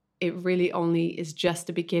 it really only is just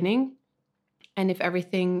the beginning. And if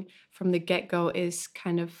everything from the get-go is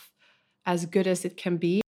kind of as good as it can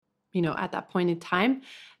be, you know, at that point in time,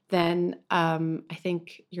 then I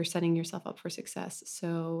think you're setting yourself up for success.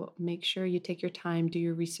 So make sure you take your time, do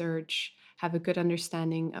your research, have a good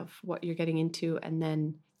understanding of what you're getting into, and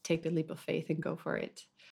then take the leap of faith and go for it.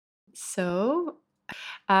 So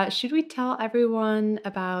should we tell everyone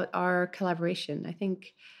about our collaboration? I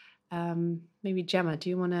think maybe Gemma, do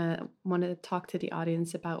you want to talk to the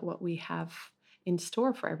audience about what we have in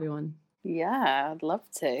store for everyone? Yeah, I'd love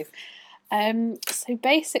to. So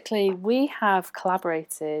basically, we have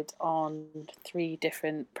collaborated on 3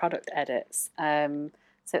 different product edits.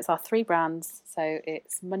 So it's our 3 brands. So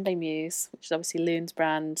it's Monday Muse, which is obviously Lune's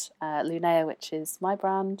brand, Luneia, which is my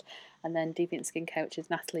brand, and then Deviant Skincare, which is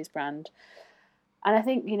Natalie's brand. And I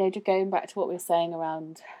think, you know, just going back to what we were saying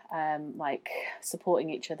around like supporting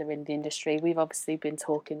each other in the industry, we've obviously been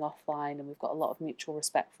talking offline and we've got a lot of mutual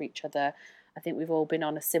respect for each other. I think we've all been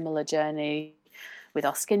on a similar journey with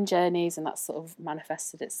our skin journeys, and that's sort of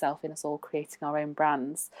manifested itself in us all creating our own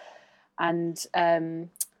brands. And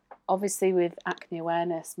obviously with Acne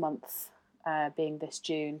Awareness Month being this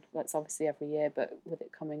June, that's obviously every year, but with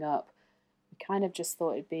it coming up, we kind of just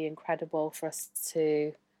thought it'd be incredible for us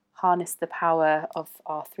to harness the power of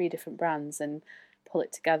our 3 different brands and pull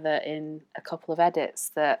it together in a couple of edits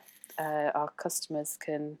that our customers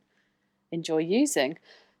can enjoy using.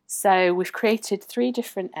 So we've created 3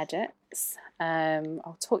 different edits.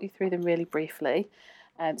 I'll talk you through them really briefly.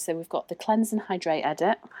 So we've got the Cleanse and Hydrate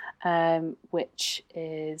edit, which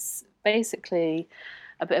is basically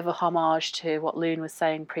a bit of a homage to what Lune was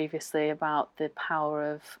saying previously about the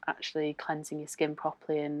power of actually cleansing your skin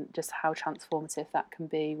properly and just how transformative that can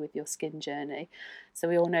be with your skin journey. So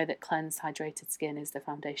we all know that cleansed, hydrated skin is the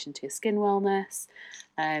foundation to your skin wellness.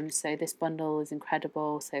 So this bundle is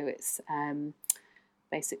incredible. So it's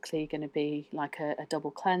basically going to be like a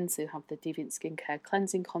double cleanse. So you have the Deviant Skincare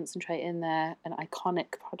Cleansing Concentrate in there, an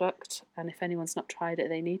iconic product, and if anyone's not tried it,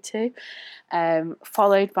 they need to.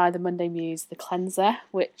 Followed by the Monday Muse, the Cleanser,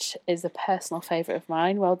 which is a personal favourite of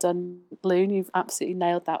mine. Well done, Lune, you've absolutely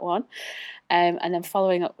nailed that one. And then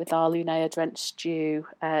following up with our Luneia Drenched Dew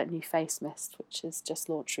new face mist, which has just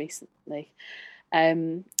launched recently.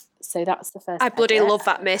 So that's the first. I bloody love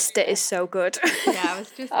that mist. It is so good. Yeah, I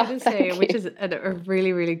was just going to say, which is a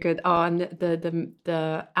really, really good on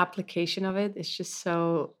the application of it. It's just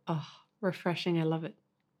so refreshing. I love it.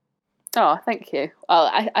 Oh, thank you.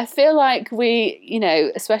 Well, I feel like we, you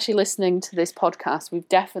know, especially listening to this podcast, we've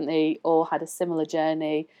definitely all had a similar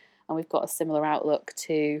journey and we've got a similar outlook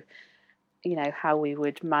to how we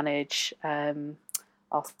would manage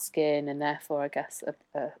our skin, and therefore I guess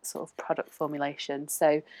a sort of product formulation.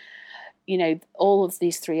 So all of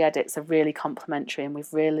these 3 edits are really complementary, and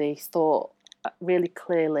we've really thought really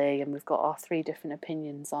clearly, and we've got our 3 different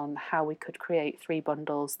opinions on how we could create 3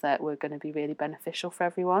 bundles that were going to be really beneficial for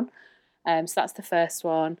everyone. So that's the first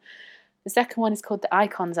one. The second one is called the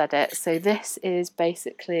Icons Edit. So this is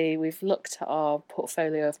basically, we've looked at our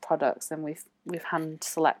portfolio of products, and we've hand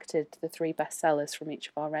selected the 3 best sellers from each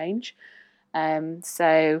of our range.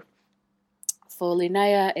 So for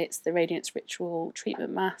Luneia, it's the Radiance Ritual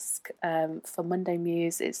Treatment Mask. For Monday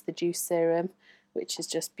Muse, it's the Juice Serum, which is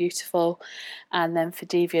just beautiful. And then for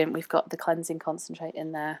Deviant, we've got the Cleansing Concentrate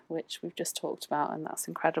in there, which we've just talked about, and that's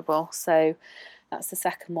incredible. So that's the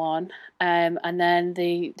second one. And then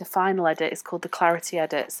the final edit is called the Clarity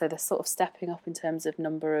Edit. So they're sort of stepping up in terms of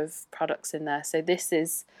number of products in there. So this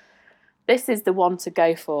is the one to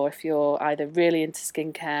go for if you're either really into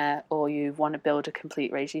skincare or you want to build a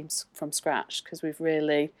complete regime from scratch, because we've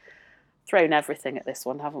really thrown everything at this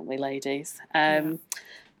one, haven't we, ladies?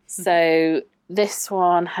 So this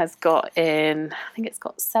one has got I think it's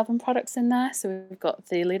got 7 products in there. So we've got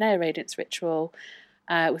the Luneia Radiance Ritual,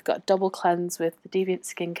 we've got Double Cleanse with the Deviant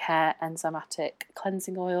Skincare Enzymatic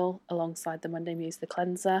Cleansing Oil alongside the Monday Muse the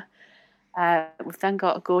Cleanser. We've then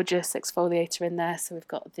got a gorgeous exfoliator in there. So we've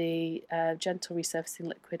got the Gentle Resurfacing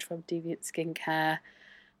Liquid from Deviant Skincare,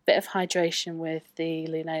 bit of hydration with the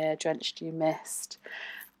Luneia Drenched Dew Mist,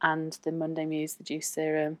 and the Monday Muse the Juice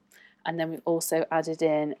Serum. And then we've also added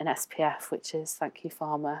in an SPF, which is Thank You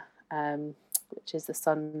Pharma, which is the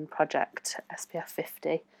Sun Project SPF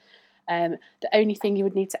 50. The only thing you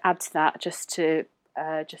would need to add to that, just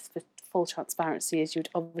for full transparency, is you'd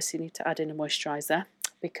obviously need to add in a moisturiser,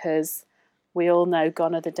 because we all know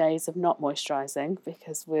gone are the days of not moisturising,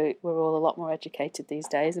 because we're all a lot more educated these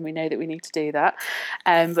days, and we know that we need to do that.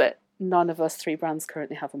 But none of us 3 brands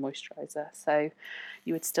currently have a moisturiser, so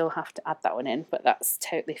you would still have to add that one in, but that's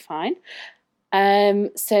totally fine.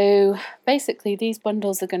 So basically these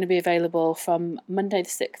bundles are going to be available from Monday the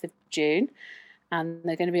 6th of June, and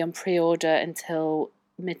they're going to be on pre-order until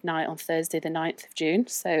midnight on Thursday the 9th of June,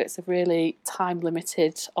 so it's a really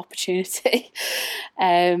time-limited opportunity.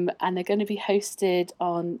 And they're going to be hosted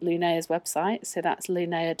on Luneia's website, so that's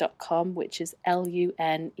luneia.com, which is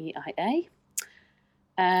Luneia.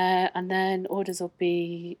 And then orders will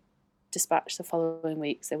be dispatched the following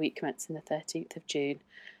week, so week commencing the 13th of June.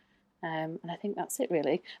 And I think that's it,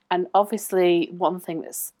 really. And obviously, one thing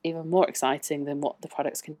that's even more exciting than what the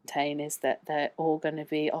products contain is that they're all going to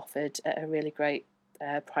be offered at a really great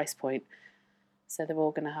price point. So they're all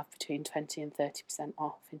going to have between 20 and 30%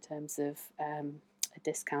 off in terms of a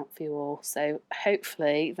discount for you all. So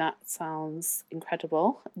hopefully that sounds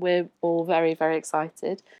incredible. We're all very, very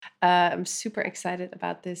excited. I'm super excited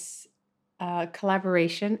about this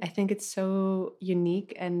collaboration. I think it's so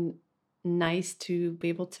unique and nice to be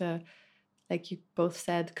able to, like you both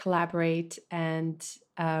said, collaborate, and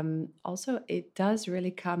also it does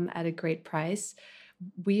really come at a great price.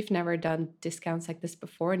 We've never done discounts like this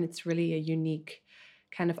before, and it's really a unique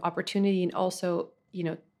kind of opportunity, and also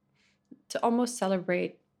to almost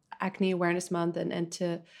celebrate Acne Awareness Month, and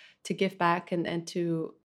to give back, and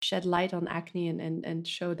to shed light on acne, and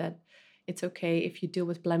show that it's okay if you deal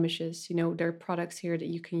with blemishes. There are products here that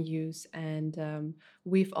you can use, and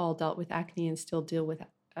we've all dealt with acne and still deal with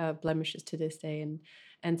blemishes to this day,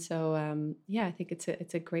 and so I think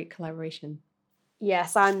it's a great collaboration.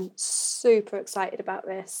 Yes, I'm super excited about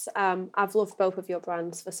this. I've loved both of your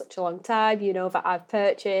brands for such a long time, that I've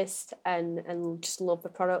purchased and just love the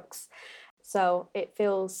products. So it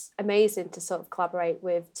feels amazing to sort of collaborate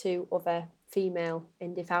with 2 other female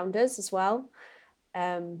indie founders as well.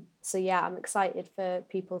 So yeah, I'm excited for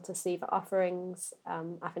people to see the offerings.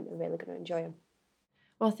 I think they're really going to enjoy them.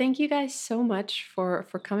 Well, thank you guys so much for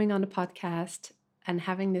coming on the podcast and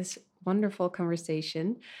having this wonderful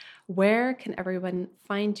conversation. Where can everyone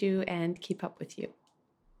find you and keep up with you?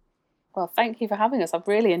 Well, thank you for having us. I've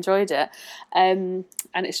really enjoyed it. And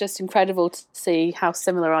it's just incredible to see how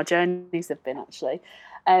similar our journeys have been, actually.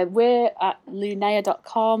 We're at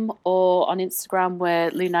luneia.com, or on Instagram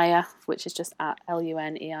we're Luneia, which is just at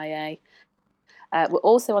Luneia. We're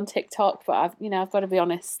also on TikTok, but I've got to be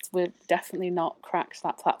honest, we're definitely not cracked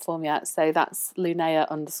that platform yet. So that's Luneia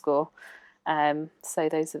 _. So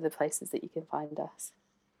those are the places that you can find us.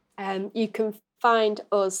 You can find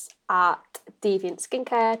us at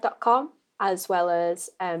deviantskincare.com, as well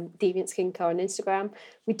as Deviant Skincare on Instagram.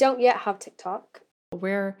 We don't yet have TikTok.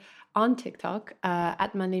 We're on TikTok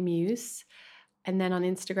at Monday Muse, and then on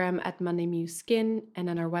Instagram at Monday Muse Skin, and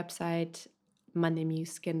on our website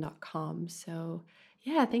mondaymuseskin.com. So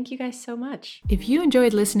yeah, thank you guys so much. If you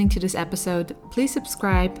enjoyed listening to this episode, please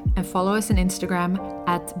subscribe and follow us on Instagram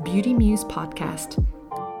at Beauty Muse Podcast.